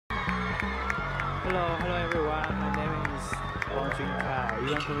Hello everyone. My name is Wang Junkai.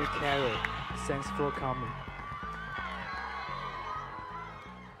 You want to meet Karry? Thanks for coming.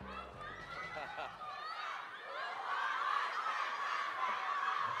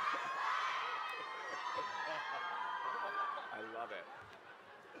 I love it.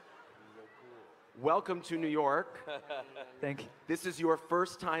 Welcome to New York. Thank you. This is your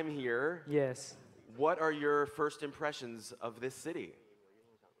first time here. Yes. What are your first impressions of this city?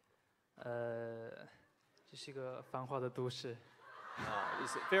 这是一个繁华的都市。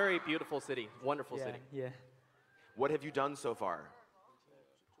It's a very beautiful city, wonderful Yeah, city. yeah. What have you done so far?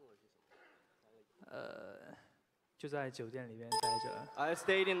 就在酒店里面待着。 I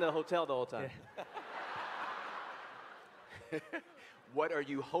stayed in the hotel the whole time. Yeah. What are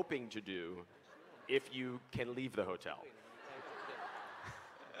you hoping to do if you can leave the hotel?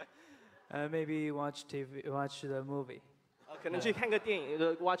 Maybe watch TV, watch the movie. 可能去看个电影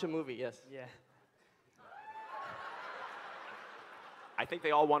 ，watch a movie, yes. Yeah. I think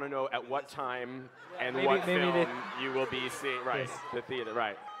they all want to know at what time and Maybe- what maybe film they- you will be seeing. Right, Yes. the theater.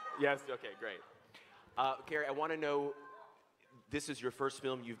 Right. Yes. Okay. Great. Karry, I want to know. This is your first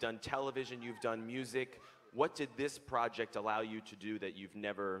film. You've done television. You've done music. What did this project allow you to do that you've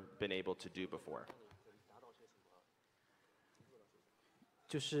never been able to do before?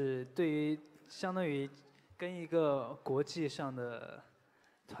 就是对于相当于跟一个国际上的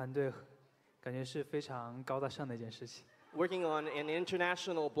团队，感觉是非常高大上的一件事情。 Working on an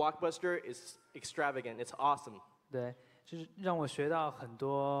international blockbuster is extravagant. It's awesome. 对，就是让我学到很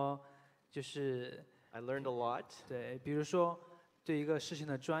多，就是 I learned a lot. 对，比如说对一个事情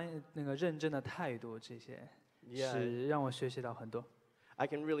的认真的态度，这些 Yeah. 是让我学习到很多。 I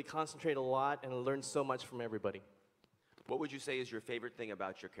can really concentrate a lot and learn so much from everybody. What would you say is your favorite thing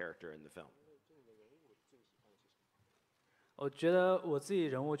about your character in the film? 我觉得我自己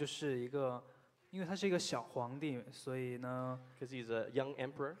人物就是一个，因为他是一个小皇帝，所以呢， Because he's a young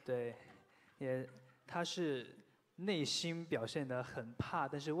emperor. 对，他是内心表现得很怕，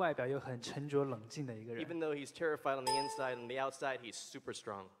但是外表又很沉着冷静的一个人。 Even though he's terrified on the inside, on the outside, he's super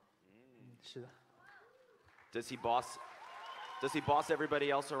strong. 是的。 Does he boss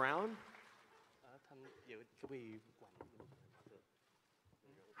everybody else around? 他们有可不可以管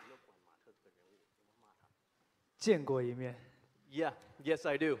见过一面。 Yeah, yes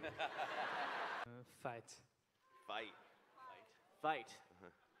I do. Fight. Fight. Fight.